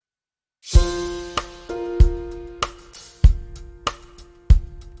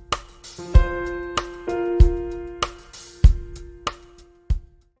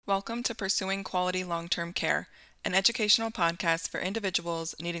Welcome to Pursuing Quality Long-Term Care, an educational podcast for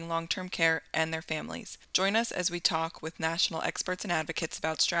individuals needing long-term care and their families. Join us as we talk with national experts and advocates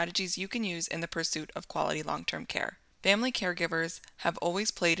about strategies you can use in the pursuit of quality long-term care. Family caregivers have always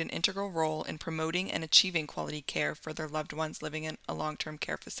played an integral role in promoting and achieving quality care for their loved ones living in a long-term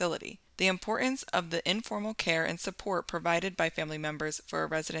care facility. The importance of the informal care and support provided by family members for a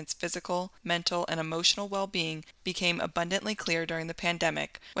resident's physical, mental, and emotional well-being became abundantly clear during the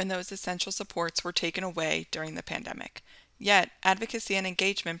pandemic when those essential supports were taken away during the pandemic. Yet, advocacy and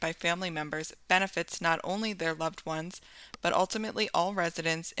engagement by family members benefits not only their loved ones, but ultimately all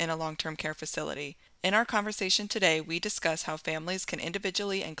residents in a long-term care facility. In our conversation today, we discuss how families can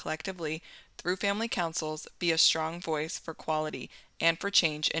individually and collectively, through family councils, be a strong voice for quality and for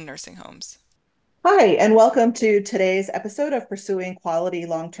change in nursing homes. Hi, and welcome to today's episode of Pursuing Quality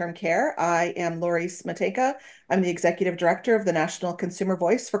Long-Term Care. I am Lori Smateka. I'm the Executive Director of the National Consumer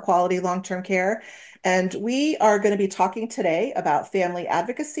Voice for Quality Long-Term Care, and we are going to be talking today about family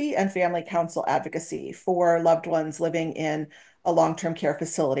advocacy and family council advocacy for loved ones living in a long-term care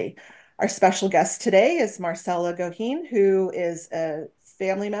facility. Our special guest today is Marcella Goheen, who is a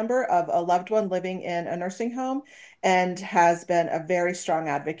family member of a loved one living in a nursing home and has been a very strong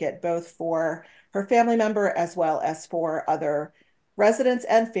advocate both for her family member as well as for other residents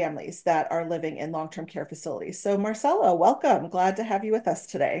and families that are living in long-term care facilities. So Marcella, welcome. Glad to have you with us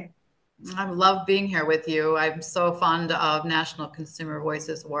today. I love being here with you. I'm so fond of National Consumer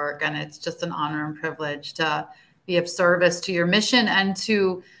Voices work, and it's just an honor and privilege to be of service to your mission and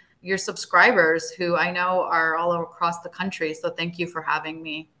to your subscribers who I know are all across the country. So thank you for having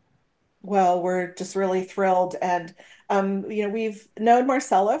me. Well, we're just really thrilled. And, we've known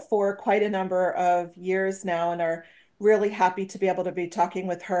Marcella for quite a number of years now and are really happy to be able to be talking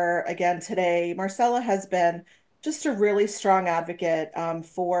with her again today. Marcella has been just a really strong advocate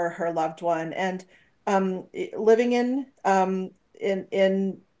for her loved one. And living in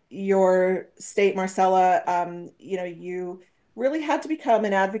your state, Marcella, you really had to become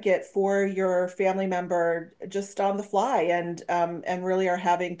an advocate for your family member just on the fly and really are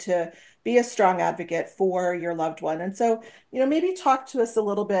having to be a strong advocate for your loved one. And so, maybe talk to us a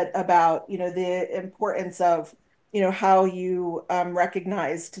little bit about, the importance of, how you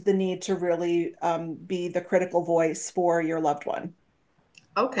recognized the need to really be the critical voice for your loved one.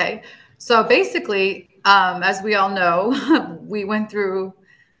 Okay. So basically, as we all know, we went through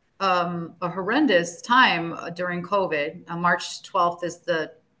a horrendous time during COVID. March 12th is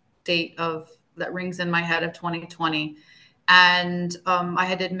the date of that rings in my head of 2020. And I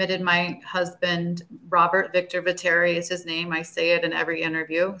had admitted my husband, Robert Victor Viteri is his name. I say it in every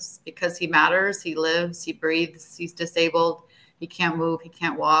interview because he matters. He lives, he breathes, he's disabled. He can't move, he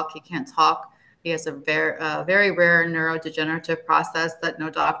can't walk, he can't talk. He has a very rare neurodegenerative process that no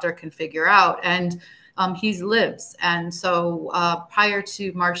doctor can figure out. And he lives. And so prior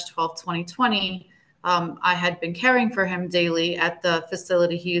to March 12th, 2020, I had been caring for him daily at the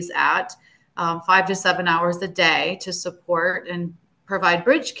facility he's at, 5 to 7 hours a day to support and provide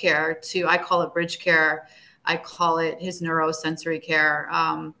bridge care to, I call it bridge care. I call it his neurosensory care,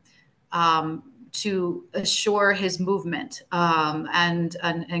 to assure his movement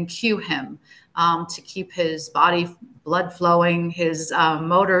and cue him to keep his body blood flowing, his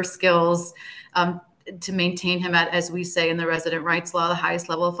motor skills, to maintain him at, as we say in the resident rights law, the highest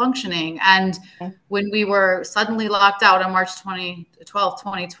level of functioning. And when we were suddenly locked out on March 12th,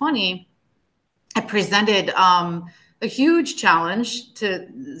 2020, it presented a huge challenge,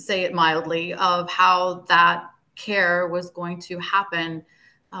 to say it mildly, of how that care was going to happen,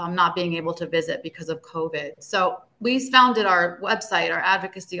 not being able to visit because of COVID. So we founded our website, our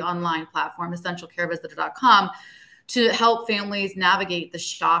advocacy online platform, essentialcarevisitor.com, to help families navigate the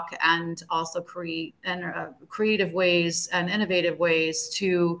shock and also create creative ways and innovative ways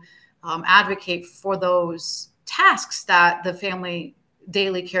to advocate for those tasks that the family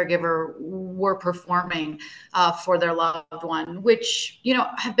daily caregiver were performing for their loved one, which,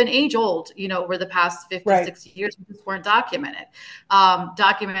 have been age old, over the past 50, Right. 60 years, just weren't documented.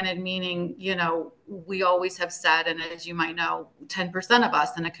 Documented meaning, we always have said, and as you might know, 10% of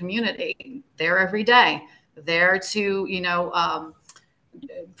us in a community, they're every day, there to,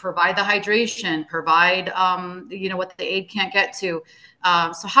 provide the hydration, provide, what the aide can't get to.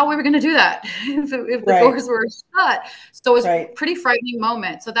 So how were we going to do that if the Right. doors were shut? So it was a Right. pretty frightening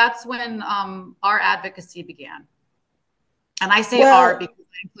moment. So that's when our advocacy began. And I say our Well, because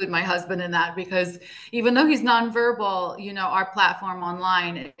I include my husband in that, because even though he's nonverbal, our platform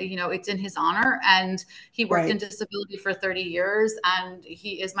online, it's in his honor. And he worked in right. disability for 30 years, and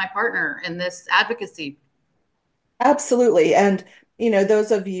he is my partner in this advocacy. Absolutely. And,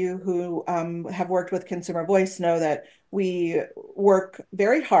 those of you who have worked with Consumer Voice know that we work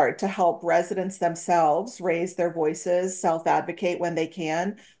very hard to help residents themselves raise their voices, self-advocate when they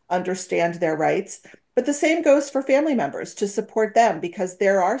can, understand their rights. But the same goes for family members to support them because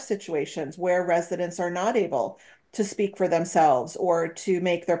there are situations where residents are not able to speak for themselves or to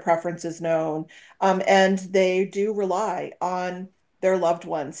make their preferences known. And they do rely on their loved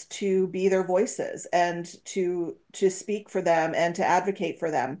ones to be their voices and to speak for them and to advocate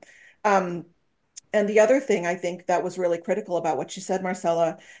for them. Um, and the other thing I think that was really critical about what you said,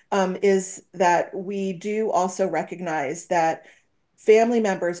 Marcella, is that we do also recognize that family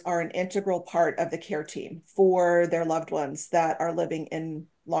members are an integral part of the care team for their loved ones that are living in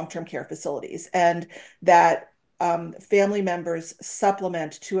long-term care facilities, and that family members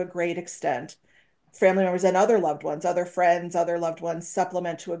supplement to a great extent family members and other loved ones, other friends, other loved ones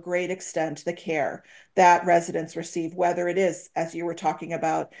supplement to a great extent the care that residents receive, whether it is, as you were talking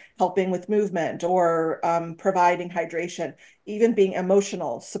about, helping with movement or providing hydration, even being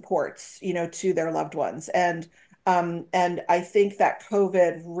emotional supports, to their loved ones. And I think that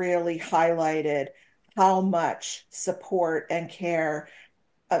COVID really highlighted how much support and care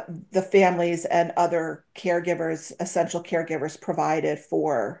uh, the families and other caregivers, essential caregivers provided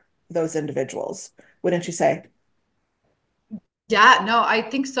for those individuals. Wouldn't you say? Yeah, no, I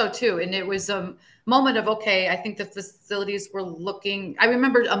think so too. And it was a moment of, okay, I think the facilities were looking. I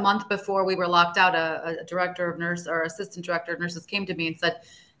remember a month before we were locked out, a director of nurse or assistant director of nurses came to me and said,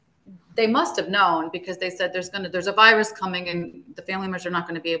 they must have known because they said there's a virus coming and the family members are not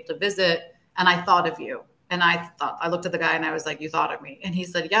going to be able to visit. And I thought of you. And I looked at the guy and I was like, you thought of me. And he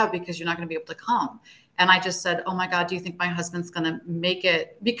said, yeah, because you're not going to be able to come. And I just said, oh my God, do you think my husband's going to make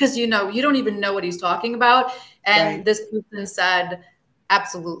it? Because, you don't even know what he's talking about. And Right. this person said,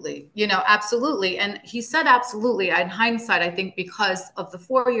 absolutely, absolutely. And he said, absolutely. In hindsight, I think because of the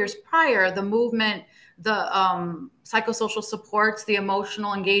 4 years prior, the movement, the psychosocial supports, the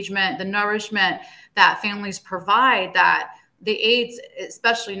emotional engagement, the nourishment that families provide, that the aides,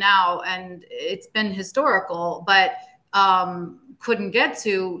 especially now, and it's been historical, but couldn't get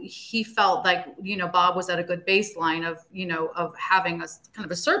to, he felt like, Bob was at a good baseline of, of having a kind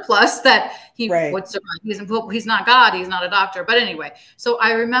of a surplus that he Right. would survive. He's not God, he's not a doctor. But anyway, so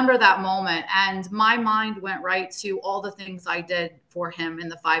I remember that moment and my mind went right to all the things I did for him in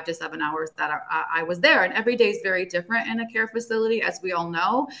the 5 to 7 hours that I was there. And every day is very different in a care facility, as we all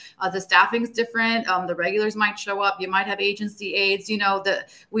know. The staffing's different. The regulars might show up. You might have agency aides.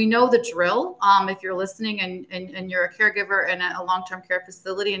 We know the drill. If you're listening and you're a caregiver in a long-term care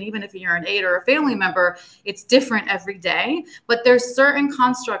facility, and even if you're an aide or a family member, it's different every day. But there's certain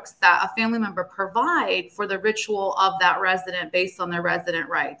constructs that a family member provide for the ritual of that resident based on their resident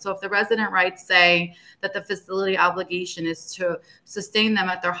rights. So if the resident rights say that the facility obligation is to sustain them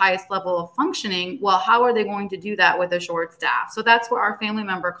at their highest level of functioning, well, how are they going to do that with a short staff? So that's where our family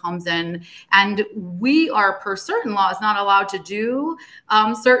member comes in. And we are, per certain laws, not allowed to do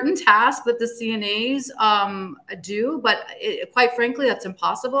certain tasks that the CNAs do. But quite frankly, that's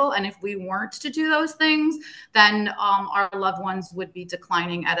impossible. And if we weren't to do those things, then our loved ones would be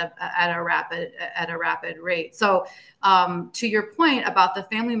declining at a rapid rate. So to your point about the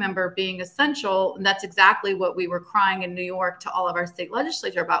family member being essential, that's exactly what we were crying in New York to all of our state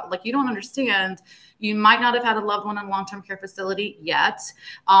legislature about. Like, you don't understand. You might not have had a loved one in a long-term care facility yet.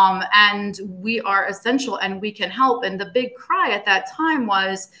 And we are essential and we can help. And the big cry at that time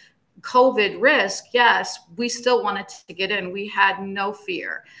was COVID risk. Yes, we still wanted to get in. We had no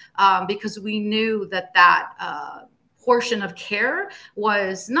fear because we knew that portion of care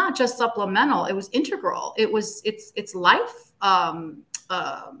was not just supplemental, it was integral. It's life,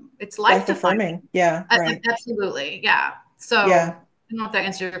 it's life Life defining. affirming. Yeah. Right. Absolutely, yeah. So Yeah. I don't know if that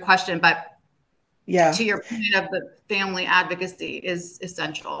answers your question, but Yeah. to your point of the family advocacy is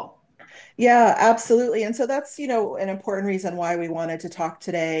essential. Yeah, absolutely. And so that's, an important reason why we wanted to talk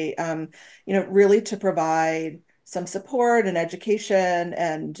today, really to provide some support and education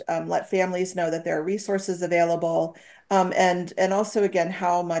and let families know that there are resources available. And also, again,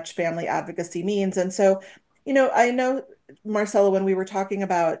 how much family advocacy means. And so, I know, Marcella, when we were talking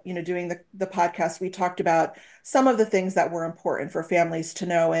about, doing the podcast, we talked about some of the things that were important for families to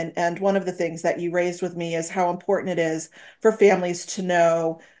know. And one of the things that you raised with me is how important it is for families to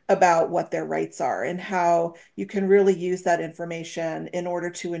know about what their rights are and how you can really use that information in order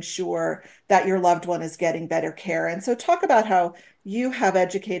to ensure that your loved one is getting better care. And so talk about how you have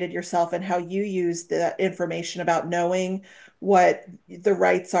educated yourself and how you use the information about knowing what the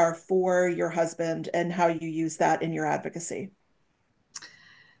rights are for your husband and how you use that in your advocacy.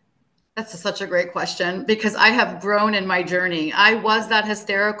 That's such a great question because I have grown in my journey. I was that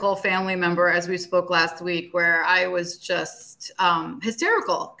hysterical family member, as we spoke last week, where I was just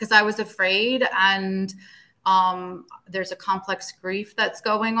hysterical because I was afraid, and there's a complex grief that's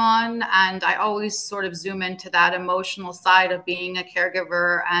going on. And I always sort of zoom into that emotional side of being a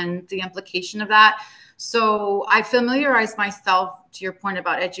caregiver and the implication of that. So I familiarized myself, to your point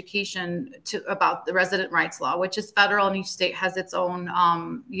about education, about the resident rights law, which is federal, and each state has its own,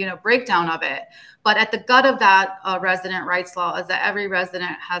 breakdown of it. But at the gut of that resident rights law is that every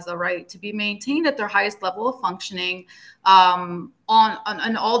resident has a right to be maintained at their highest level of functioning on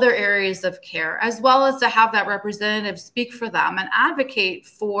all their areas of care, as well as to have that representative speak for them and advocate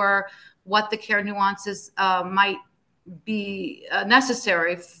for what the care nuances might be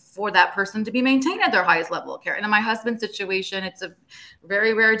necessary for that person to be maintained at their highest level of care. And in my husband's situation, it's a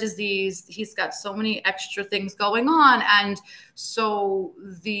very rare disease. He's got so many extra things going on. And so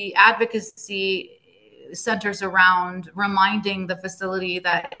the advocacy centers around reminding the facility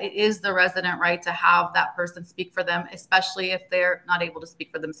that it is the resident right to have that person speak for them, especially if they're not able to speak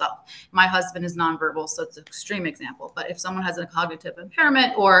for themselves. My husband is nonverbal, so it's an extreme example. But if someone has a cognitive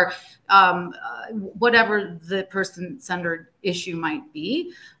impairment or whatever the person-centered issue might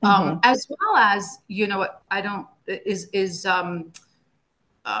be, as well as, I don't is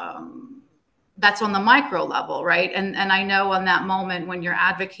that's on the micro level, right? And I know on that moment when you're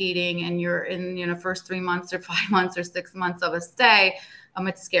advocating and you're in, first 3 months or 5 months or 6 months of a stay,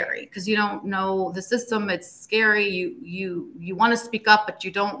 it's scary because you don't know the system. It's scary. You want to speak up, but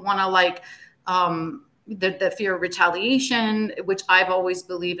you don't want to the fear of retaliation, which I've always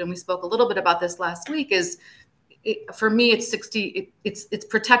believed, and we spoke a little bit about this last week, is for me, it's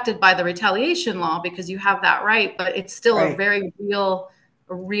protected by the retaliation law because you have that right, but it's still a very real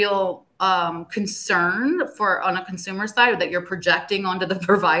concern on a consumer side that you're projecting onto the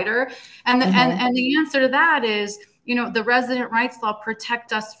provider. And the answer to that is, the resident rights law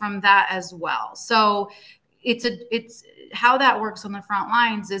protect us from that as well. So it's how that works on the front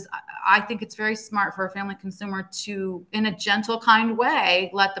lines is I think it's very smart for a family consumer to, in a gentle, kind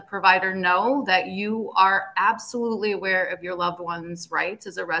way, let the provider know that you are absolutely aware of your loved one's rights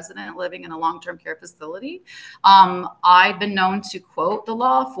as a resident living in a long-term care facility. I've been known to quote the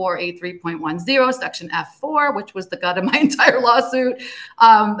law for a 3.10 section F4, which was the gut of my entire lawsuit.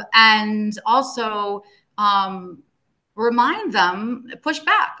 And also remind them, push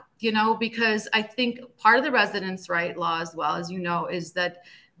back, because I think part of the residence right law as well, as is that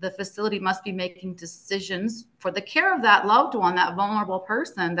the facility must be making decisions for the care of that loved one, that vulnerable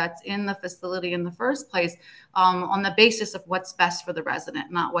person that's in the facility in the first place, on the basis of what's best for the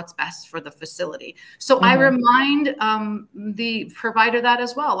resident, not what's best for the facility. So I remind the provider that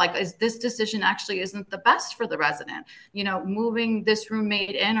as well, is this decision actually isn't the best for the resident? Moving this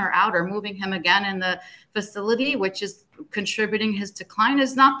roommate in or out or moving him again in the facility, which is contributing his decline,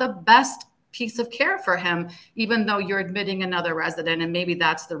 is not the best piece of care for him, even though you're admitting another resident, and maybe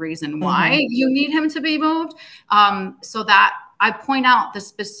that's the reason why you need him to be moved. So that I point out the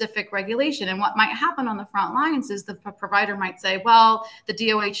specific regulation, and what might happen on the front lines is the provider might say, well, the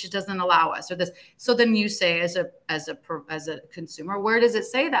DOH doesn't allow us, or this. So then you say, as a consumer, where does it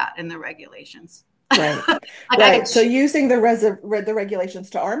say that in the regulations? Right. Right. So using the regulations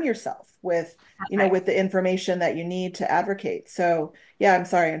to arm yourself with, with the information that you need to advocate. So yeah, I'm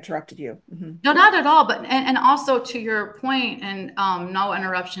sorry I interrupted you. No, not at all. But and also to your point, and no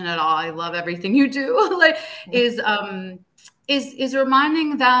interruption at all. I love everything you do. Is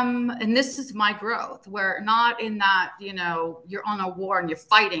reminding them, and this is my growth, where not in that, you're on a war and you're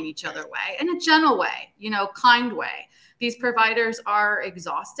fighting each other way, in a gentle way, kind way. These providers are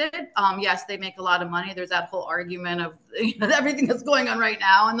exhausted. Yes, they make a lot of money. There's that whole argument of everything that's going on right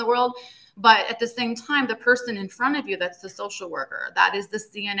now in the world. But at the same time, the person in front of you, that's the social worker, that is the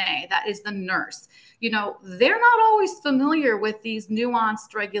CNA, that is the nurse, they're not always familiar with these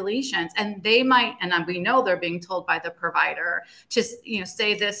nuanced regulations. And they might, and we know they're being told by the provider to,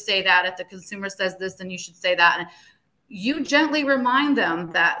 say this, say that. If the consumer says this, then you should say that. And you gently remind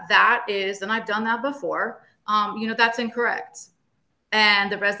them that is, and I've done that before, that's incorrect.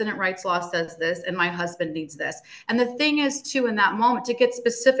 And the resident rights law says this, and my husband needs this. And the thing is, too, in that moment, to get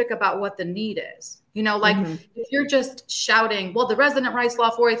specific about what the need is. If you're just shouting, well, the resident rights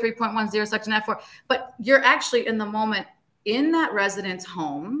law 4A3.10 section F4, but you're actually in the moment in that resident's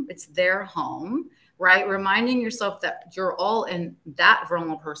home, it's their home, right? Reminding yourself that you're all in that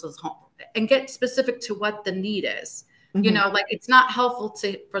vulnerable person's home, and get specific to what the need is. It's not helpful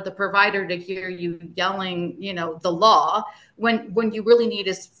for the provider to hear you yelling, the law when you really need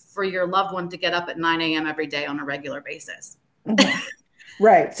is for your loved one to get up at 9 a.m. every day on a regular basis.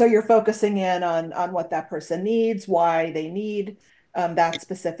 Right. So you're focusing in on what that person needs, why they need that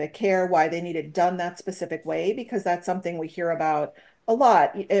specific care, why they need it done that specific way, because that's something we hear about a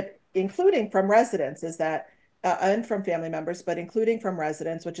lot, including from residents, is that and from family members, but including from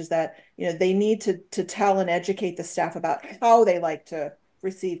residents, which is that they need to tell and educate the staff about how they like to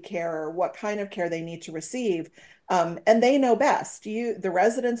receive care or what kind of care they need to receive. And they know best. The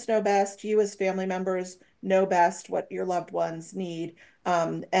residents know best. You as family members know best what your loved ones need,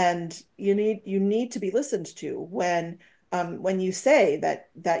 and you need to be listened to when you say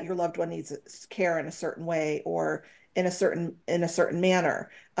that your loved one needs care in a certain way or in a certain manner,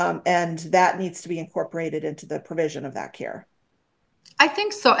 and that needs to be incorporated into the provision of that care. I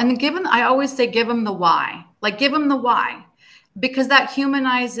think so. And I always say, give them the why, like give them the why, because that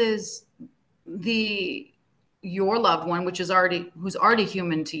humanizes the your loved one, who's already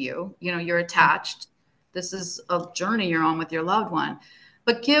human to you. You're attached. This is a journey you're on with your loved one,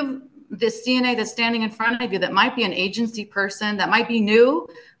 but give this CNA that's standing in front of you, that might be an agency person, that might be new.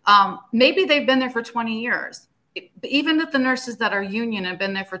 Maybe they've been there for 20 years. Even if the nurses that are union have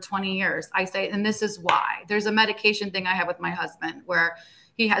been there for 20 years, I say, and this is why. There's a medication thing I have with my husband where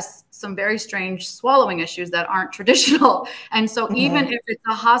he has some very strange swallowing issues that aren't traditional. And so even if it's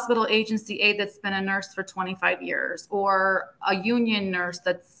a hospital agency aide that's been a nurse for 25 years or a union nurse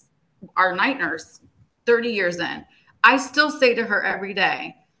that's our night nurse 30 years in, I still say to her every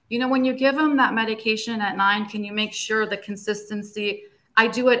day, when you give him that medication at 9, can you make sure the consistency? I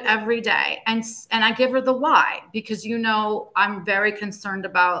do it every day. And I give her the why, because, I'm very concerned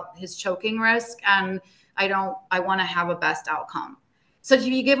about his choking risk, and I want to have a best outcome. So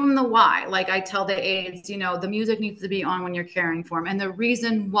you give them the why. Like I tell the aides, the music needs to be on when you're caring for him. And the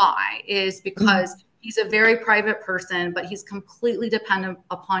reason why is because he's a very private person, but he's completely dependent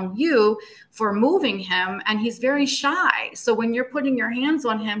upon you for moving him. And he's very shy. So when you're putting your hands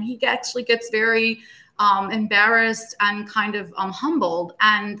on him, he actually gets very embarrassed and kind of humbled.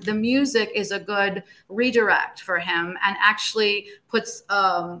 And the music is a good redirect for him and actually puts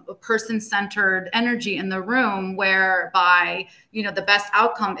a person-centered energy in the room, whereby, the best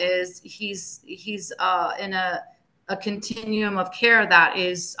outcome is he's in a continuum of care that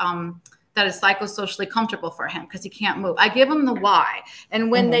is psychosocially comfortable for him, because he can't move. I give him the why. And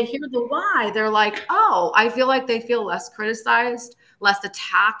when they hear the why, they're like, oh, I feel like they feel less criticized, less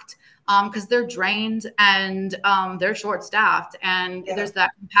attacked, because they're drained and they're short staffed. And there's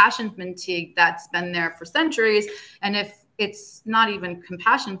that compassion fatigue that's been there for centuries. And if it's not even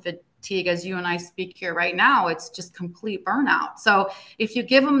compassion fatigue, as you and I speak here right now, it's just complete burnout. So if you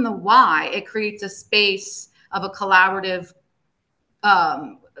give them the why, it creates a space of a collaborative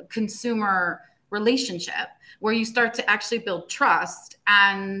consumer relationship where you start to actually build trust.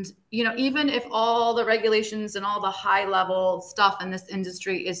 And, even if all the regulations and all the high level stuff in this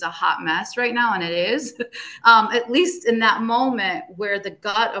industry is a hot mess right now, and it is, at least in that moment where the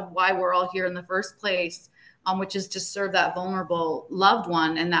gut of why we're all here in the first place, which is to serve that vulnerable loved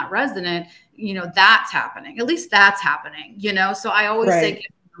one and that resident, that's happening. At least that's happening, So I always say, give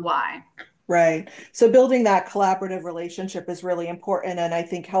them why. Right. So building that collaborative relationship is really important. And I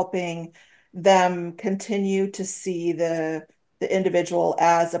think helping them continue to see the individual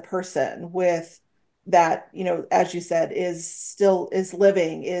as a person with that, as you said, is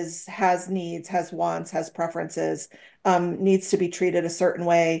living, has needs, has wants, has preferences, needs to be treated a certain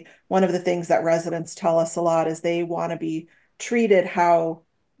way. One of the things that residents tell us a lot is they want to be treated how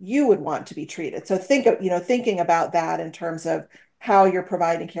you would want to be treated. So thinking about that in terms of how you're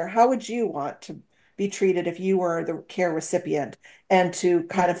providing care. How would you want to be treated if you were the care recipient? And to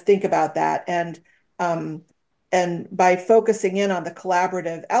kind of think about that. And by focusing in on the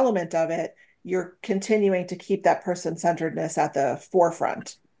collaborative element of it, you're continuing to keep that person-centeredness at the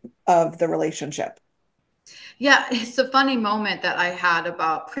forefront of the relationship. Yeah, it's a funny moment that I had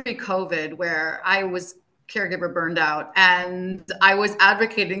about pre-COVID where I was caregiver burned out, and I was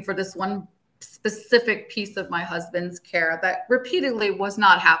advocating for this one specific piece of my husband's care that repeatedly was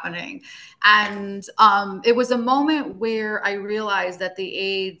not happening. And it was a moment where I realized that the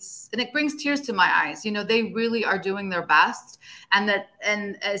aides, and it brings tears to my eyes, they really are doing their best. And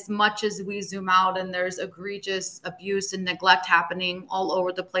as much as we zoom out and there's egregious abuse and neglect happening all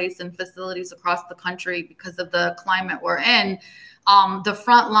over the place in facilities across the country because of the climate we're in, the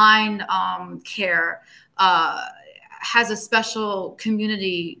frontline care has a special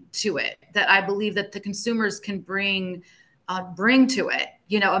community to it that I believe that the consumers can bring to it,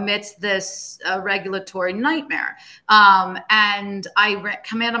 amidst this regulatory nightmare. And I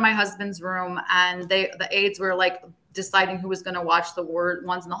come out of my husband's room, and the aides were like deciding who was going to watch the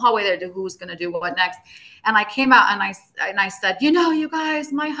ones in the hallway there, who was going to do what next. And I came out and I said, you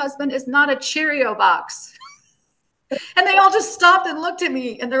guys, my husband is not a Cheerio box. And they all just stopped and looked at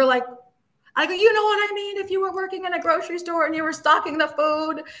me and they're like, I go, you know what I mean? If you were working in a grocery store and you were stocking the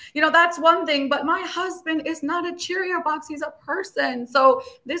food, that's one thing. But my husband is not a Cheerio box. He's a person. So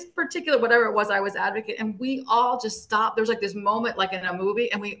this particular, whatever it was, I was advocating, and we all just stopped. There was like this moment, like in a movie,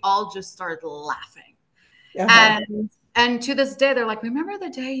 and we all just started laughing. Uh-huh. And to this day, they're like, remember the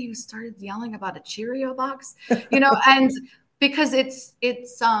day you started yelling about a Cheerio box? And because it's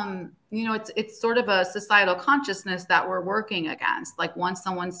sort of a societal consciousness that we're working against. Like once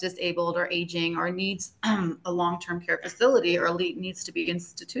someone's disabled or aging or needs a long-term care facility or needs to be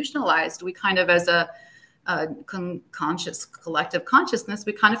institutionalized, we kind of, as a collective consciousness,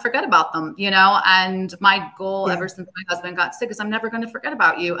 we kind of forget about them, and my goal ever since my husband got sick is I'm never going to forget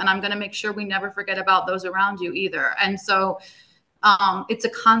about you. And I'm going to make sure we never forget about those around you either. And so it's a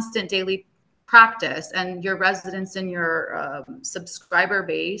constant daily practice, and your residents and your subscriber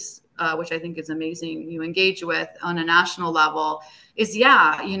base, which I think is amazing, you engage with on a national level, is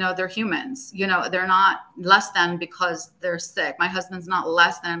they're humans. They're not less than because they're sick. My husband's not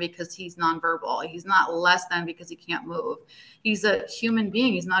less than because he's nonverbal. He's not less than because he can't move. He's a human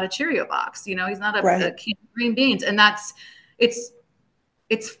being. He's not a Cheerio box. He's not a can of green beans. And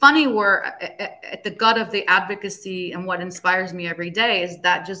it's funny, we're at the gut of the advocacy, and what inspires me every day is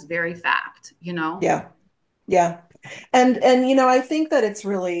that just very fact, Yeah. Yeah. And I think that it's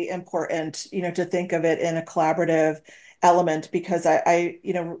really important, to think of it in a collaborative element, because I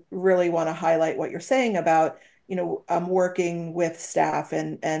really want to highlight what you're saying about, working with staff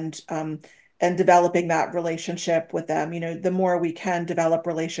and developing that relationship with them. The more we can develop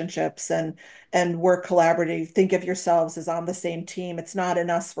relationships and work collaboratively, think of yourselves as on the same team. It's not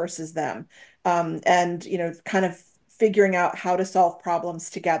an us versus them. And, kind of figuring out how to solve problems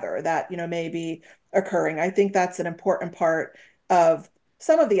together that, may be occurring. I think that's an important part of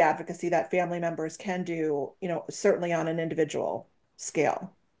some of the advocacy that family members can do, certainly on an individual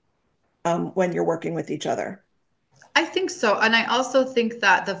scale, when you're working with each other. I think so. And I also think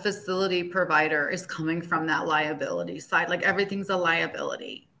that the facility provider is coming from that liability side. Like everything's a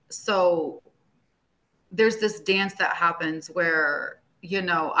liability. So there's this dance that happens where,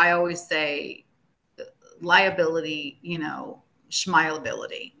 I always say liability,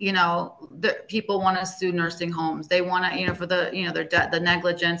 schmileability. The people want to sue nursing homes. They want to, for the, their debt, the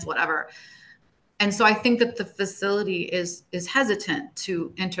negligence, whatever. And so I think that the facility is hesitant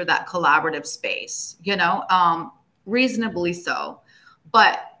to enter that collaborative space, reasonably so.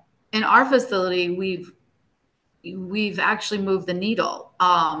 But in our facility, we've actually moved the needle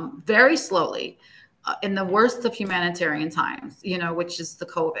very slowly in the worst of humanitarian times, which is the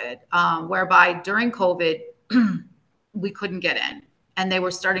COVID, whereby during COVID, we couldn't get in, and they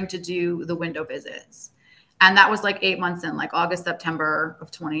were starting to do the window visits. And that was like 8 months in, like August, September of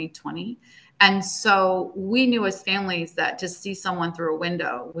 2020. And so we knew as families that to see someone through a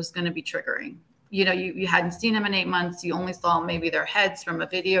window was going to be triggering. You hadn't seen them in 8 months. You only saw maybe their heads from a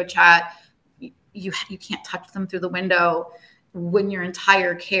video chat. You can't touch them through the window when your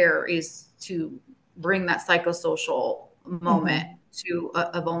entire care is to bring that psychosocial moment to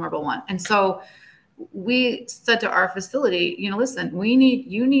a vulnerable one. And so we said to our facility, listen,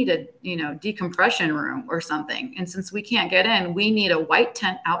 you need a, decompression room or something. And since we can't get in, we need a white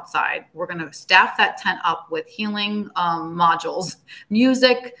tent outside. We're going to staff that tent up with healing modules,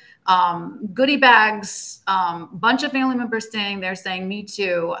 music, goodie bags, bunch of family members standing there saying, me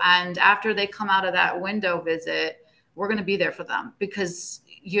too. And after they come out of that window visit, we're going to be there for them because,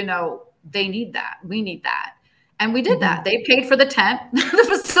 they need that. We need that. And we did that. They paid for the tent. The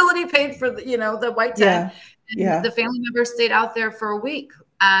facility paid for the white tent. And the family members stayed out there for a week.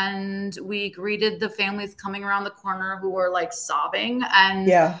 And we greeted the families coming around the corner who were like sobbing. And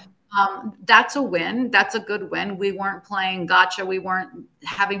that's a win. That's a good win. We weren't playing gotcha. We weren't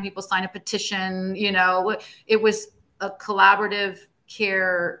having people sign a petition. It was a collaborative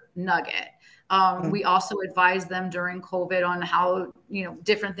care nugget. We also advised them during COVID on how,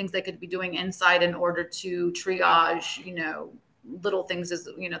 different things they could be doing inside in order to triage, little things as,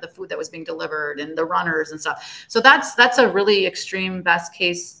 the food that was being delivered and the runners and stuff. So that's a really extreme best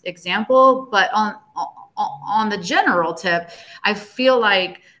case example. But on the general tip, I feel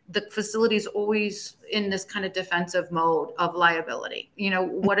like the facility is always in this kind of defensive mode of liability.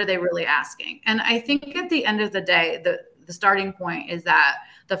 What are they really asking? And I think at the end of the day, the starting point is that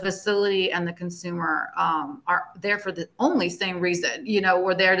the facility and the consumer are there for the only same reason.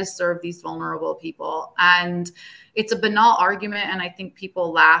 We're there to serve these vulnerable people. And it's a banal argument. And I think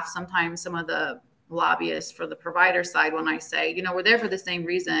people laugh sometimes, some of the lobbyist for the provider side when I say, we're there for the same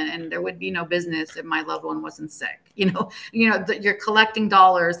reason, and there would be no business if my loved one wasn't sick. You're collecting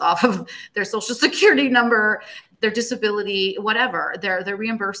dollars off of their social security number, their disability, whatever. They're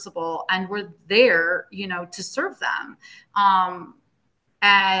reimbursable, and we're there, to serve them.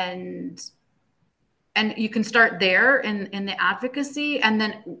 And you can start there in the advocacy. And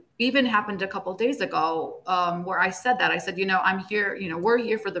then even happened a couple of days ago where I said, I'm here, we're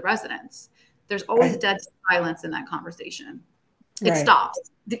here for the residents. There's always dead silence in that conversation. It stops.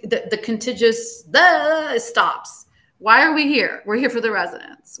 The contiguous stops. Why are we here? We're here for the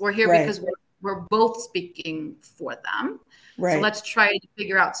residents. We're here because we're both speaking for them. So let's try to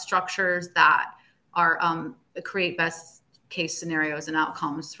figure out structures that are create best case scenarios and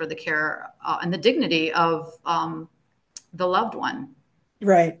outcomes for the care and the dignity of the loved one.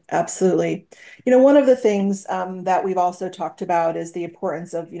 Right, absolutely. One of the things that we've also talked about is the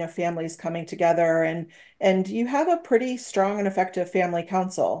importance of, families coming together, and you have a pretty strong and effective family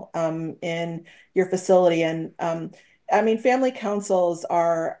council in your facility. And family councils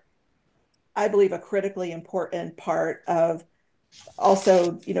are, I believe, a critically important part of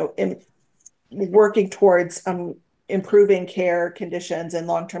also, in working towards improving care conditions in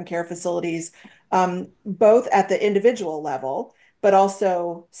long-term care facilities, both at the individual level, but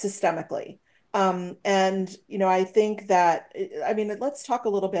also systemically. I think that, let's talk a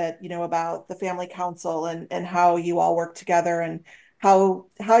little bit, about the family council and how you all work together, and how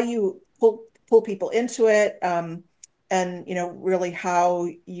you pull people into it, and really how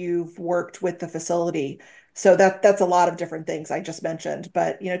you've worked with the facility. So that's a lot of different things I just mentioned,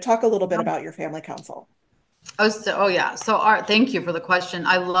 but talk a little bit about your family council. Yeah. So thank you for the question.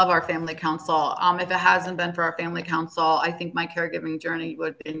 I love our family council. If it hasn't been for our family council, I think my caregiving journey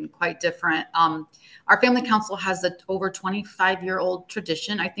would have been quite different. Our family council has an over 25-year-old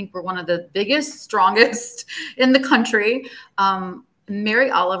tradition. I think we're one of the biggest, strongest in the country.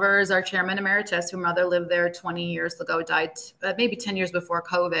 Mary Oliver is our chairman emeritus, whose mother lived there 20 years ago, died maybe 10 years before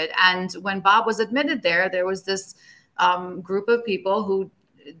COVID. And when Bob was admitted there was this group of people who,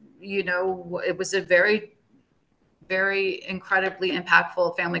 it was a very, very incredibly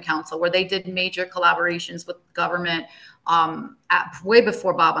impactful family council where they did major collaborations with government way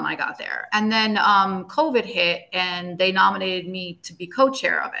before Bob and I got there. And then COVID hit, and they nominated me to be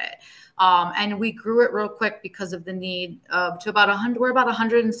co-chair of it. And we grew it real quick because of the need to about 100. We're about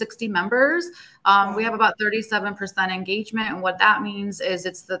 160 members. We have about 37% engagement. And what that means is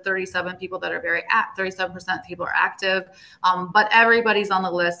it's the 37 people that are 37% people are active. But everybody's on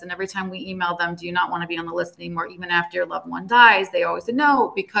the list. And every time we email them, do you not want to be on the list anymore, even after your loved one dies? They always say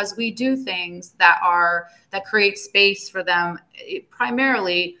no, because we do things that create space for them.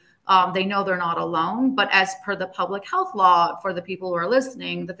 Primarily, they know they're not alone, but as per the public health law, for the people who are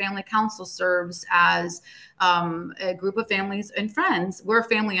listening, the family council serves as a group of families and friends. We're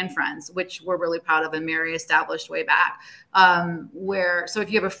family and friends, which we're really proud of, and Mary established way back. So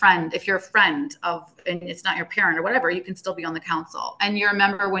if you're a friend of, and it's not your parent or whatever, you can still be on the council, and you're a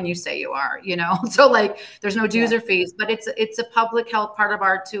member when you say you are, so there's no dues or fees, but it's a public health part of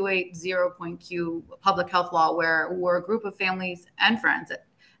our 280.Q public health law, where we're a group of families and friends at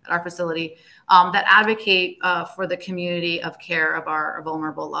our facility that advocate for the community of care of our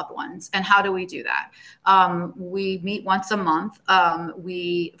vulnerable loved ones. And how do we do that? We meet once a month.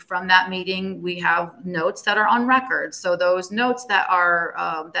 From that meeting, we have notes that are on record. So those notes that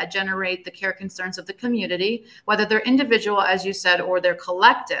are that generate the care concerns of the community, whether they're individual, as you said, or they're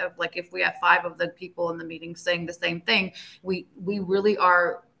collective. Like if we have 5 of the people in the meeting saying the same thing, we really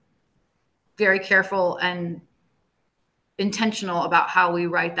are very careful and intentional about how we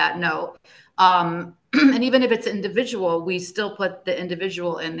write that note. And even if it's individual, we still put the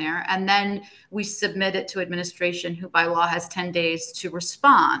individual in there. And then we submit it to administration, who by law has 10 days to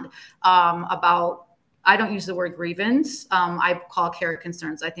respond about, I don't use the word grievance. I call care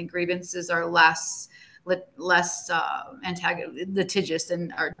concerns. I think grievances are less litigious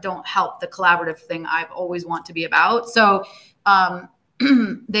and don't help the collaborative thing I've always want to be about. So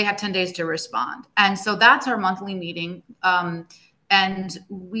they have 10 days to respond. And so that's our monthly meeting. And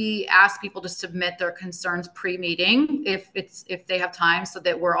we ask people to submit their concerns pre-meeting if they have time, so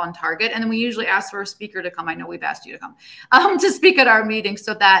that we're on target. And then we usually ask for a speaker to come. I know we've asked you to come to speak at our meeting,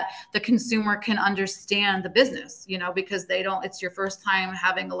 so that the consumer can understand the business, because it's your first time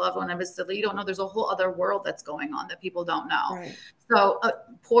having a loved one in a facility. You don't know there's a whole other world that's going on that people don't know. Right. So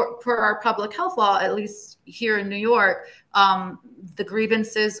per our public health law, at least here in New York, the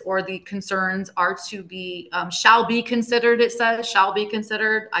grievances or the concerns are to be, shall be considered. It says shall be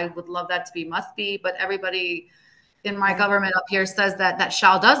considered. I would love that to be must be, but everybody in my Right. government up here says that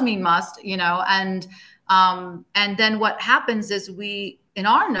shall does mean must, and then what happens is in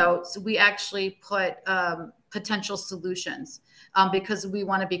our notes, we actually put potential solutions, because we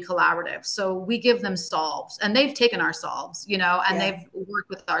want to be collaborative. So we give them solves, and they've taken our solves, and Yeah. they've worked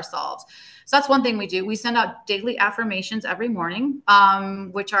with our solves. So that's one thing we do. We send out daily affirmations every morning,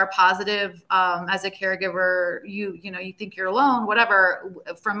 which are positive. As a caregiver, you think you're alone, whatever,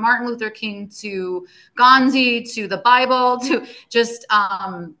 from Martin Luther King to Gandhi to the Bible to just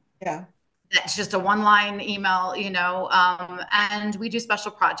Yeah. that's just a one-line email, and we do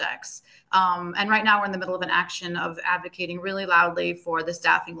special projects. And right now we're in the middle of an action of advocating really loudly for the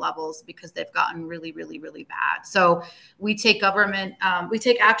staffing levels because they've gotten really, really, really bad. So we take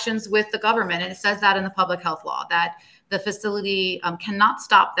actions with the government, and it says that in the public health law that the facility cannot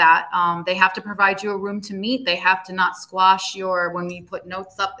stop that. They have to provide you a room to meet. They have to not squash when we put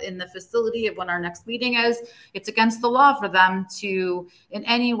notes up in the facility of when our next meeting is. It's against the law for them to in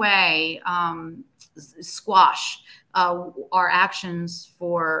any way squash our actions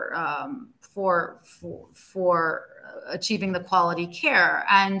for achieving the quality care.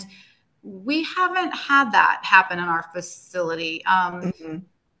 And we haven't had that happen in our facility. Hmm.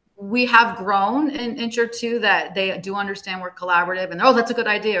 We have grown an inch or two that they do understand we're collaborative and, oh, that's a good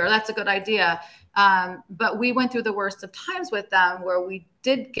idea, or that's a good idea. But we went through the worst of times with them where we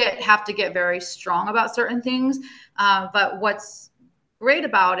did have to get very strong about certain things. But what's great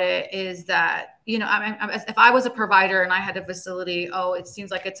about it is that, if I was a provider and I had a facility, it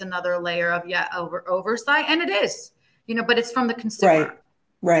seems like it's another layer of oversight. And it is, but it's from the Right. consumer.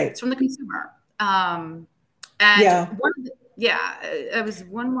 Right. It's from the consumer. And Yeah. it was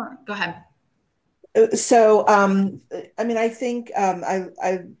one more. Go ahead. So, I mean, I think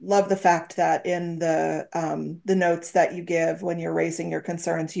I love the fact that in the notes that you give when you're raising your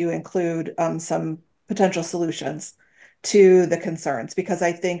concerns, you include some potential solutions to the concerns, because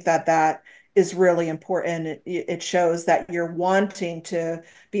I think that that is really important. It shows that you're wanting to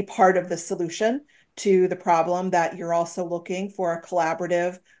be part of the solution to the problem, that you're also looking for a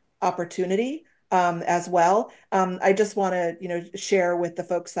collaborative opportunity as well. I just want to, share with the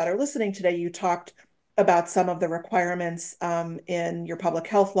folks that are listening today. You talked about some of the requirements in your public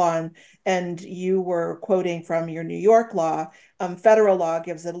health law, and you were quoting from your New York law. Federal law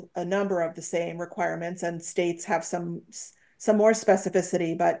gives a number of the same requirements, and states have some more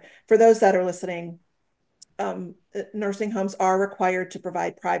specificity. But for those that are listening, nursing homes are required to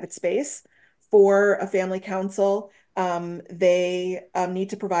provide private space for a family council. They need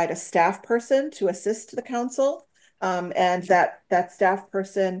to provide a staff person to assist the council, and that staff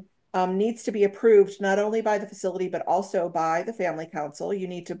person needs to be approved not only by the facility but also by the family council. You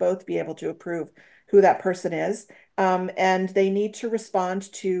need to both be able to approve who that person is, and they need to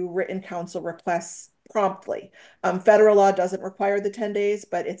respond to written council requests promptly. Federal law doesn't require the 10 days,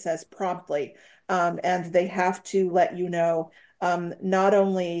 but it says promptly. And they have to let you know not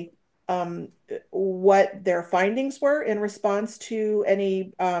only what their findings were in response to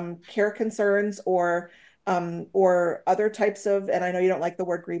any care concerns or other types of, and I know you don't like the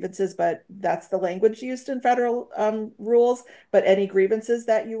word grievances, but that's the language used in federal rules, but any grievances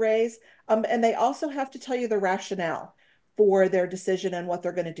that you raise. And they also have to tell you the rationale for their decision and what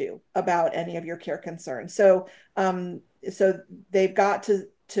they're going to do about any of your care concerns. So they've got to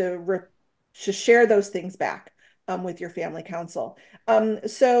share those things back with your family council.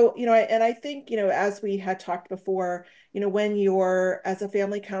 So, and I think, as we had talked before, when you're as a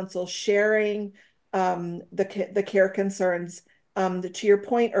family council sharing the care concerns, to your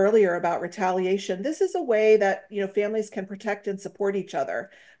point earlier about retaliation, this is a way that, families can protect and support each other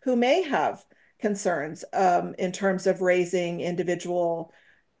who may have concerns in terms of raising individual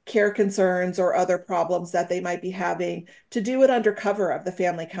care concerns or other problems that they might be having, to do it under cover of the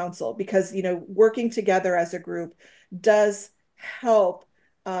family council, because working together as a group does help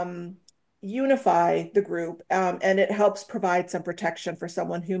unify the group, and it helps provide some protection for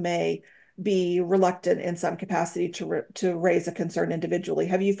someone who may be reluctant in some capacity to raise a concern individually.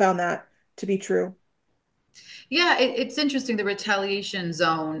 Have you found that to be true? Yeah, it's interesting. The retaliation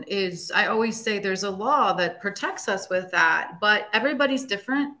zone is, I always say there's a law that protects us with that, but everybody's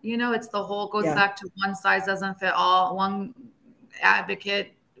different. It's the whole goes Yeah. back to one size doesn't fit all. One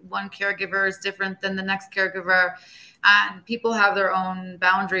advocate, one caregiver is different than the next caregiver. And people have their own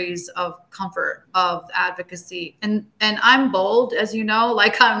boundaries of comfort of advocacy. And I'm bold, as you know,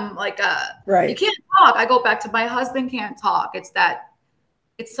 like I'm like you Right. can't talk. I go back to my husband can't talk.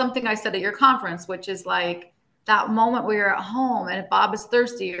 It's something I said at your conference, which is like that moment where you're at home and Bob is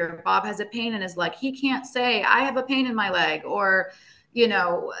thirsty or Bob has a pain in his leg. He can't say, I have a pain in my leg, or, you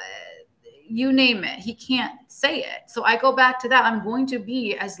know, you name it, he can't say it. So I go back to that. I'm going to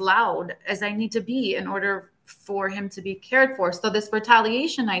be as loud as I need to be in order for him to be cared for. So this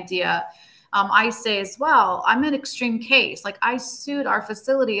retaliation idea, I say as well, I'm an extreme case. Like I sued our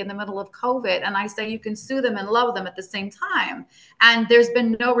facility in the middle of COVID, and I say you can sue them and love them at the same time. And there's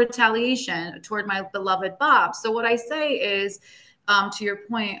been no retaliation toward my beloved Bob. So what I say is, to your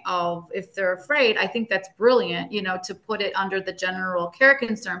point of if they're afraid, I think that's brilliant, to put it under the general care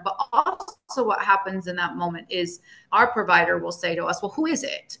concern. But also what happens in that moment is our provider will say to us, well, who is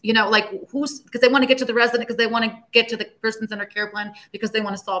it? Like who's, because they want to get to the resident, because they want to get to the person-centered care plan, because they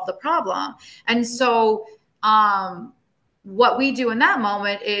want to solve the problem. And so, what we do in that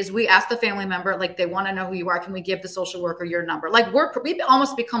moment is we ask the family member, like they want to know who you are. Can we give the social worker your number? Like we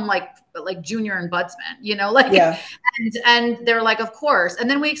almost become like junior ombudsman, like, Yeah. and they're like, of course. And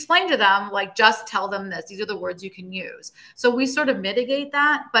then we explain to them, like, just tell them this. These are the words you can use. So we sort of mitigate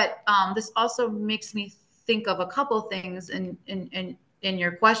that. But this also makes me think of a couple of things in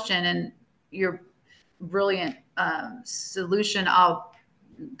your question and your brilliant solution of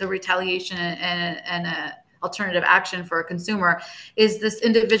the retaliation and alternative action for a consumer is this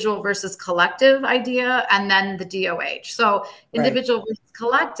individual versus collective idea, and then the DOH. So individual versus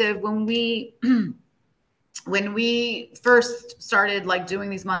collective, when we first started like doing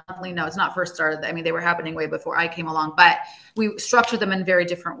these monthly notes, not first started, I mean, they were happening way before I came along, but we structured them in a very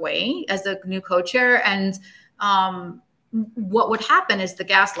different way as a new co-chair. And what would happen is the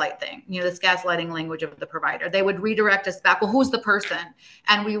gaslight thing, this gaslighting language of the provider. They would redirect us back. Well, who's the person?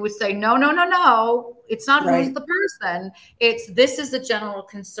 And we would say, no. It's not who's the person. This is a general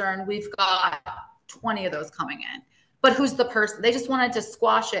concern. We've got 20 of those coming in, but who's the person? They just wanted to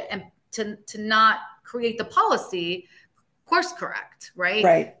squash it and to not create the policy course correct, right?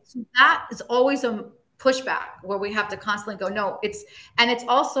 Right. So that is always a pushback where we have to constantly go, no, it's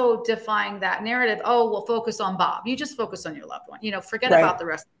also defying that narrative. Oh, we'll focus on Bob. You just focus on your loved one, forget about the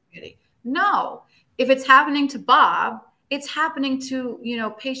rest of the community. No, if it's happening to Bob, it's happening to,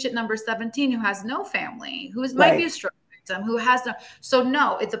 patient number 17 who has no family, who might be a stroke victim, who has no. So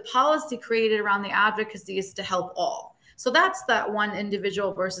no, it's a policy created around the advocacy is to help all. So that's that one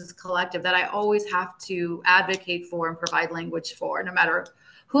individual versus collective that I always have to advocate for and provide language for, no matter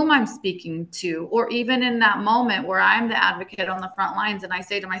whom I'm speaking to, or even in that moment where I'm the advocate on the front lines and I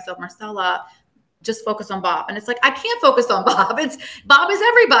say to myself, Marcella, just focus on Bob. And it's like, I can't focus on Bob. Bob is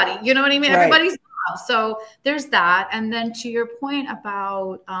everybody. You know what I mean? Right. Everybody's Bob. So there's that. And then to your point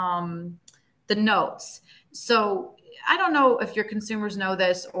about the notes. So I don't know if your consumers know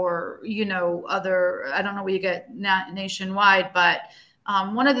this or, I don't know where you get nationwide, but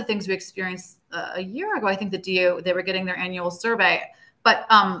one of the things we experienced a year ago, I think they were getting their annual survey. But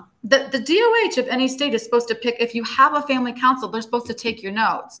the DOH of any state is supposed to pick, if you have a family council, they're supposed to take your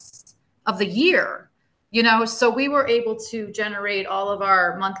notes of the year, so we were able to generate all of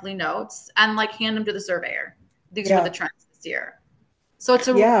our monthly notes and like hand them to the surveyor. These were the trends this year. So it's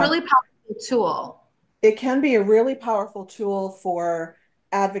a really powerful tool. It can be a really powerful tool for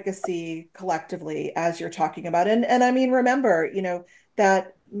advocacy collectively, as you're talking about. And I mean, remember,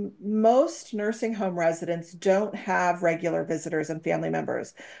 that most nursing home residents don't have regular visitors and family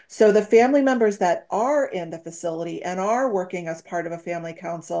members. So the family members that are in the facility and are working as part of a family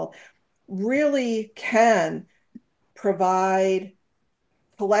council really can provide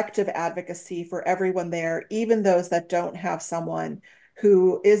collective advocacy for everyone there, even those that don't have someone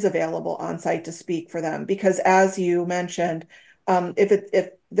who is available on site to speak for them. Because as you mentioned, if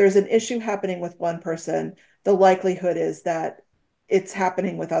there's an issue happening with one person, the likelihood is that it's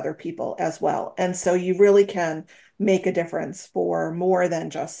happening with other people as well. And so you really can make a difference for more than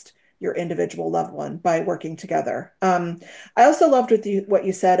just your individual loved one by working together. I also loved what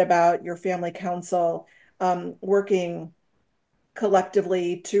you said about your family council working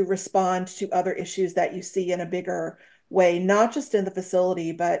collectively to respond to other issues that you see in a bigger way, not just in the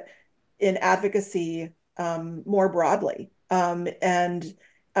facility, but in advocacy more broadly. And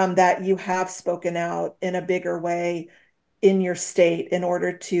that you have spoken out in a bigger way in your state in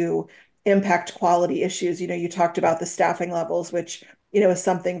order to impact quality issues. You talked about the staffing levels, which, is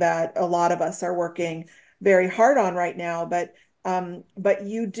something that a lot of us are working very hard on right now. But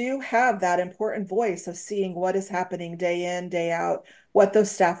you do have that important voice of seeing what is happening day in, day out, what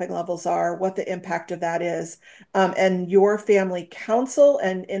those staffing levels are, what the impact of that is. And your family council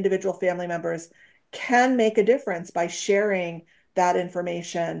and individual family members can make a difference by sharing that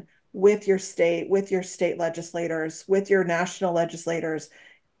information with your state legislators, with your national legislators,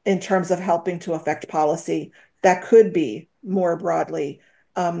 in terms of helping to affect policy that could be more broadly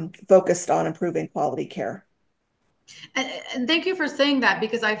focused on improving quality care. And thank you for saying that,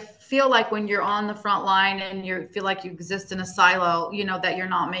 because I feel like when you're on the front line and you feel like you exist in a silo, that you're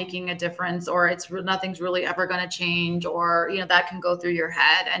not making a difference, or nothing's really ever going to change, or that can go through your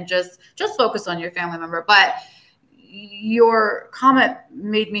head, and just focus on your family member. But your comment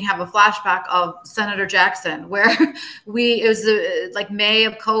made me have a flashback of Senator Jackson, where it was like May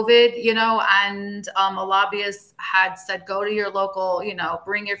of COVID, and a lobbyist had said, go to your local,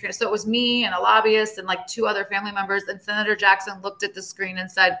 bring your family. So it was me and a lobbyist and like 2 other family members. And Senator Jackson looked at the screen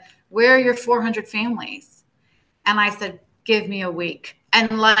and said, where are your 400 families? And I said, give me a week.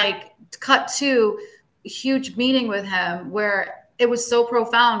 And like, cut to a huge meeting with him where it was so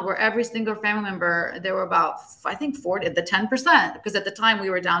profound, where every single family member, there were about, I think 40, the 10%, because at the time we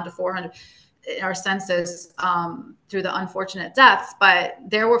were down to 400 in our census through the unfortunate deaths, but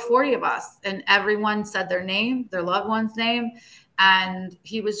there were 40 of us, and everyone said their name, their loved one's name. And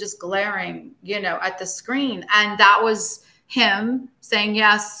he was just glaring, at the screen. And that was him saying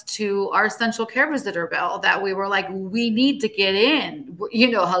yes to our essential care visitor bill that we were like, we need to get in,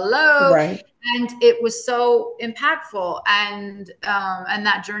 hello. Right. And it was so impactful. And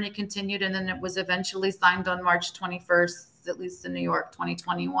that journey continued. And then it was eventually signed on March 21st, at least in New York,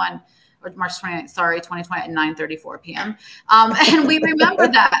 2021. Or March 29th, sorry, 2020 at 9:34 p.m. And we remember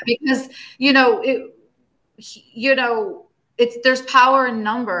that because, there's power in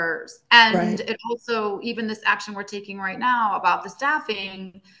numbers. And Right. it also, even this action we're taking right now about the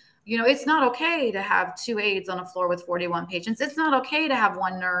staffing, it's not okay to have 2 aides on a floor with 41 patients. It's not okay to have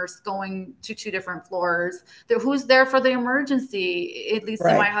 1 nurse going to 2 different floors. Who's there for the emergency, at least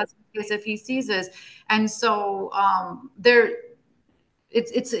in my Right. husband's case, if he seizes. And so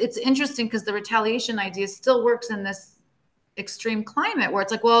it's interesting because the retaliation idea still works in this extreme climate where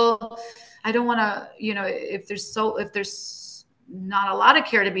it's like, well, I don't want to, if there's not a lot of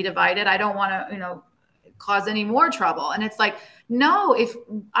care to be divided, I don't want to, cause any more trouble. And it's like, no, if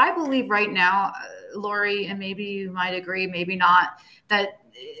I believe right now, Lori, and maybe you might agree, maybe not, that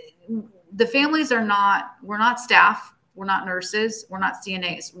the families we're not staff, we're not nurses, we're not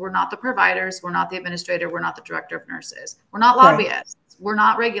CNAs, we're not the providers, we're not the administrator, we're not the director of nurses, we're not Right. lobbyists, we're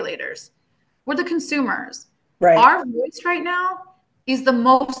not regulators, we're the consumers. Right. Our voice right now is the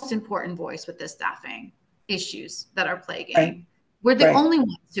most important voice with the staffing issues that are plaguing. Right. We're the Right. only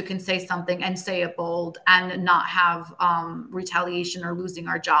ones who can say something and say it bold and not have retaliation or losing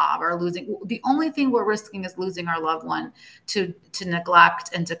our job or losing. The only thing we're risking is losing our loved one to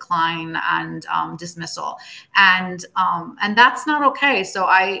neglect and decline and dismissal, and that's not okay. So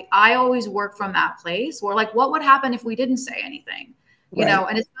I always work from that place where, like, what would happen if we didn't say anything? Right.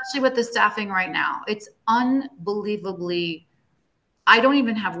 And especially with the staffing right now, it's unbelievably, I don't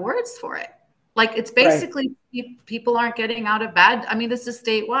even have words for it. Like, it's Right. basically people aren't getting out of bed. I mean, this is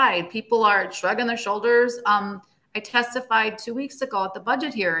statewide. People are shrugging their shoulders. I testified 2 weeks ago at the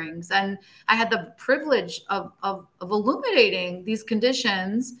budget hearings, and I had the privilege of illuminating these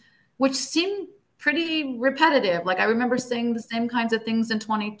conditions, which seem pretty repetitive. Like, I remember saying the same kinds of things in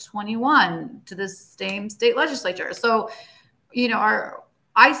 2021 to the same state legislature. So,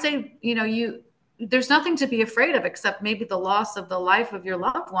 I say, there's nothing to be afraid of except maybe the loss of the life of your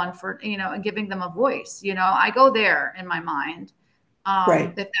loved one and giving them a voice. I go there in my mind, Right.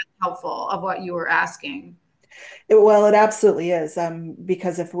 if that's helpful of what you were asking. Well, it absolutely is.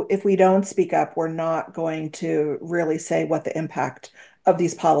 Because if we don't speak up, we're not going to really say what the impact of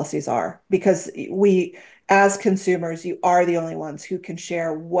these policies are. Because we, as consumers, you are the only ones who can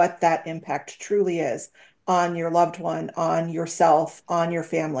share what that impact truly is on your loved one, on yourself, on your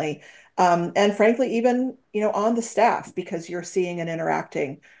family, and frankly, even on the staff, because you're seeing and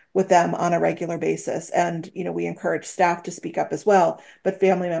interacting with them on a regular basis. And we encourage staff to speak up as well, but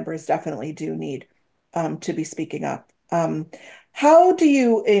family members definitely do need to be speaking up. How do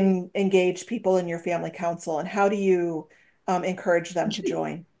you engage people in your family council, and how do you encourage them to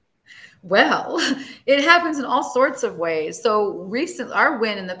join? Well, it happens in all sorts of ways. So our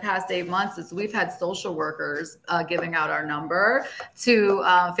win in the past 8 months is we've had social workers giving out our number to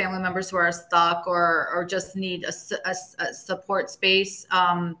family members who are stuck or just need a support space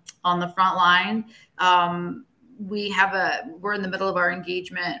on the front line. We're in the middle of our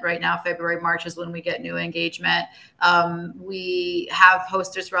engagement right now. February, March is when we get new engagement. We have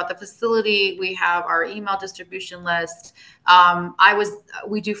posters throughout the facility. We have our email distribution list.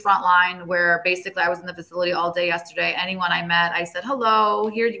 We do frontline, where basically I was in the facility all day yesterday. Anyone I met, I said, hello,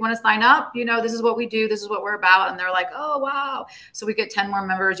 here, do you want to sign up? This is what we do. This is what we're about. And they're like, oh, wow. So we get 10 more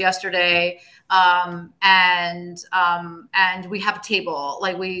members yesterday. And we have a table,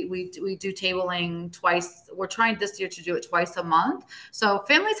 like we do tabling twice. We're trying trying this year to do it twice a month. So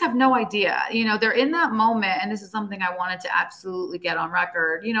families have no idea, they're in that moment. And this is something I wanted to absolutely get on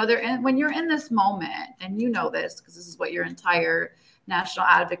record. When you're in this moment, and this, because this is what your entire national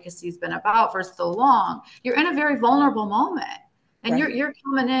advocacy has been about for so long, you're in a very vulnerable moment. And Right. you're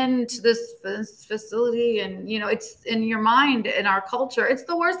coming into this facility, and it's in your mind, in our culture, it's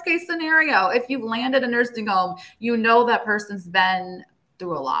the worst case scenario. If you've landed a nursing home, that person's been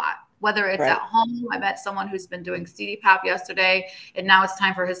through a lot. Whether it's Right. at home, I met someone who's been doing CDPAP yesterday, and now it's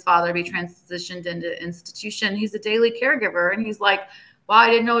time for his father to be transitioned into institution. He's a daily caregiver, and he's like, "Wow,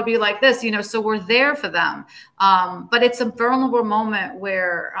 I didn't know it'd be like this." So we're there for them, but it's a vulnerable moment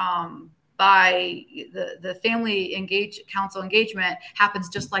where. By the family council engagement happens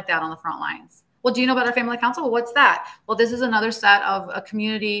just like that on the front lines. Well, do you know about our family council? Well, what's that? Well, this is another set of a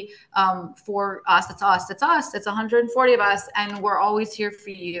community for us. It's us. It's us. It's 140 of us, and we're always here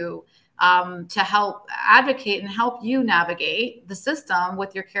for you to help advocate and help you navigate the system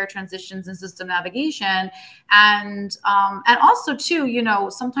with your care transitions and system navigation. And also too,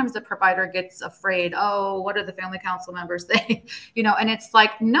 sometimes the provider gets afraid. Oh, what are the family council members saying? And it's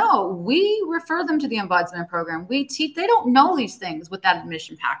like, no, we refer them to the ombudsman program. We teach, they don't know these things with that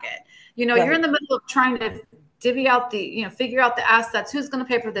admission packet. Right. You're in the middle of trying to divvy out figure out the assets. Who's going to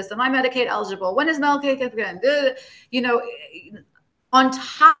pay for this? Am I Medicaid eligible? When is Medicaid again? On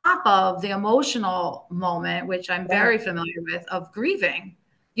top of the emotional moment, which I'm very familiar with, of grieving,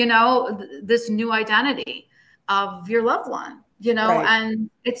 this new identity of your loved one, Right. and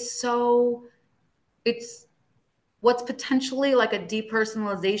it's what's potentially like a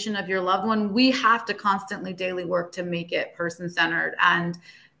depersonalization of your loved one. We have to constantly daily work to make it person-centered and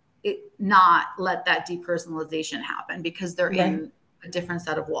not let that depersonalization happen, because they're in a different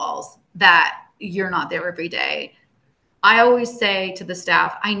set of walls that you're not there every day. I always say to the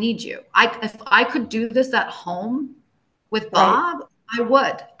staff, I need you. If I could do this at home with Bob, I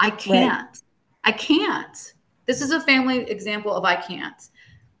would. I can't. I can't. This is a family example of I can't.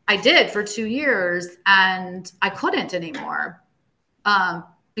 I did for 2 years, and I couldn't anymore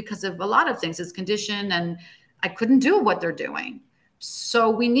because of a lot of things, his condition, and I couldn't do what they're doing.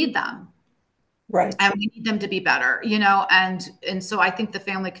 So we need them. Right. And we need them to be better, and so I think the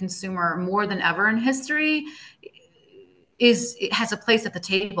family consumer, more than ever in history, it has a place at the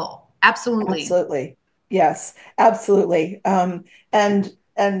table. Absolutely. Yes, absolutely. And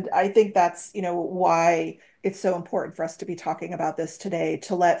I think that's, why it's so important for us to be talking about this today,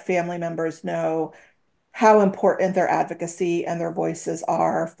 to let family members know how important their advocacy and their voices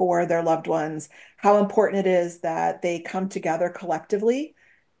are for their loved ones, how important it is that they come together collectively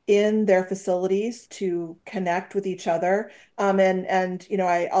in their facilities to connect with each other. And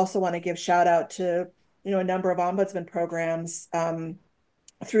I also want to give shout out to, a number of ombudsman programs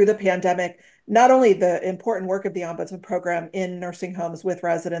through the pandemic, not only the important work of the ombudsman program in nursing homes with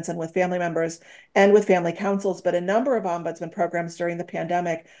residents and with family members and with family councils, but a number of ombudsman programs during the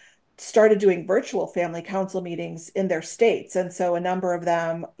pandemic started doing virtual family council meetings in their states. And so a number of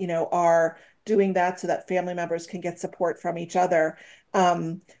them, are doing that so that family members can get support from each other.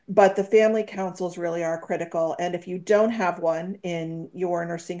 But the family councils really are critical. And if you don't have one in your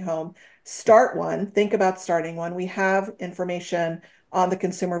nursing home, start one. Think about starting one. We have information on the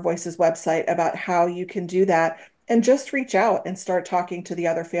Consumer Voices website about how you can do that, and just reach out and start talking to the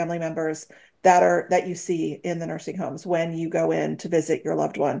other family members that you see in the nursing homes when you go in to visit your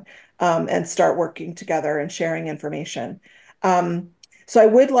loved one, and start working together and sharing information. So I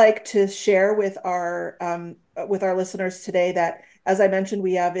would like to share with our listeners today that, as I mentioned,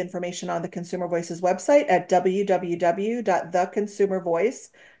 we have information on the Consumer Voices website at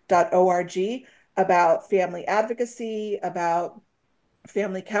www.theconsumervoice.org about family advocacy, about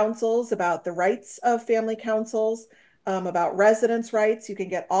family councils, about the rights of family councils, about residents' rights. You can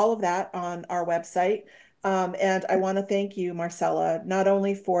get all of that on our website. And I want to thank you, Marcella, not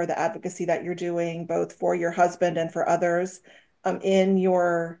only for the advocacy that you're doing, both for your husband and for others in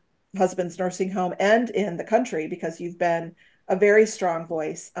your husband's nursing home and in the country, because you've been a very strong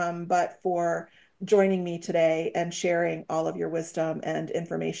voice, but for joining me today and sharing all of your wisdom and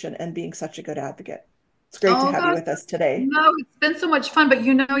information and being such a good advocate. It's great to Oh have you gosh, with us today. no, it's been so much fun. But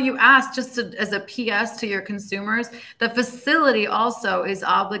you asked, just as a PS to your consumers, the facility also is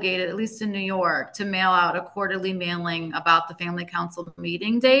obligated, at least in New York, to mail out a quarterly mailing about the family council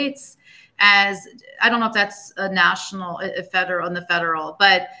meeting dates. As I don't know if that's a national, a federal, on the federal,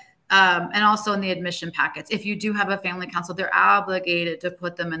 but And also in the admission packets. If you do have a family council, they're obligated to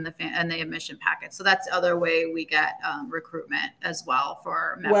put them in the admission packet. So that's the other way we get recruitment as well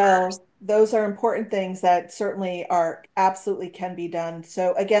for members. Well, those are important things that certainly are absolutely can be done.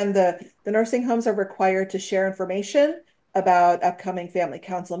 So again, the nursing homes are required to share information about upcoming family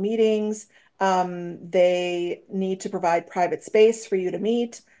council meetings. They need to provide private space for you to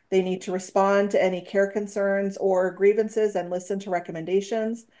meet. They need to respond to any care concerns or grievances and listen to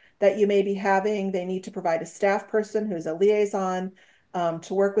recommendations that you may be having. They need to provide a staff person who's a liaison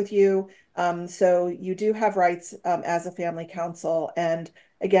to work with you. So you do have rights as a family council. And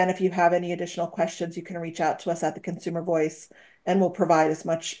again, if you have any additional questions, you can reach out to us at the Consumer Voice, and we'll provide as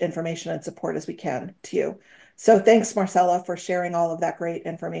much information and support as we can to you. So thanks, Marcella, for sharing all of that great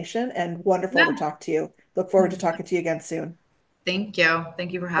information, and wonderful to talk to you. Look forward to talking to you again soon. Thank you.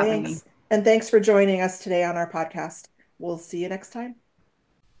 Thank you for having me. And thanks for joining us today on our podcast. We'll see you next time.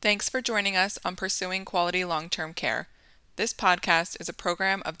 Thanks for joining us on Pursuing Quality Long-Term Care. This podcast is a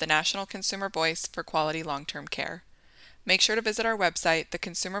program of the National Consumer Voice for Quality Long-Term Care. Make sure to visit our website,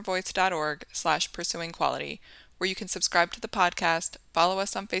 theconsumervoice.org/pursuingquality, where you can subscribe to the podcast, follow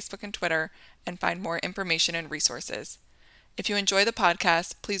us on Facebook and Twitter, and find more information and resources. If you enjoy the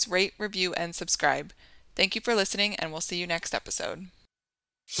podcast, please rate, review, and subscribe. Thank you for listening, and we'll see you next episode.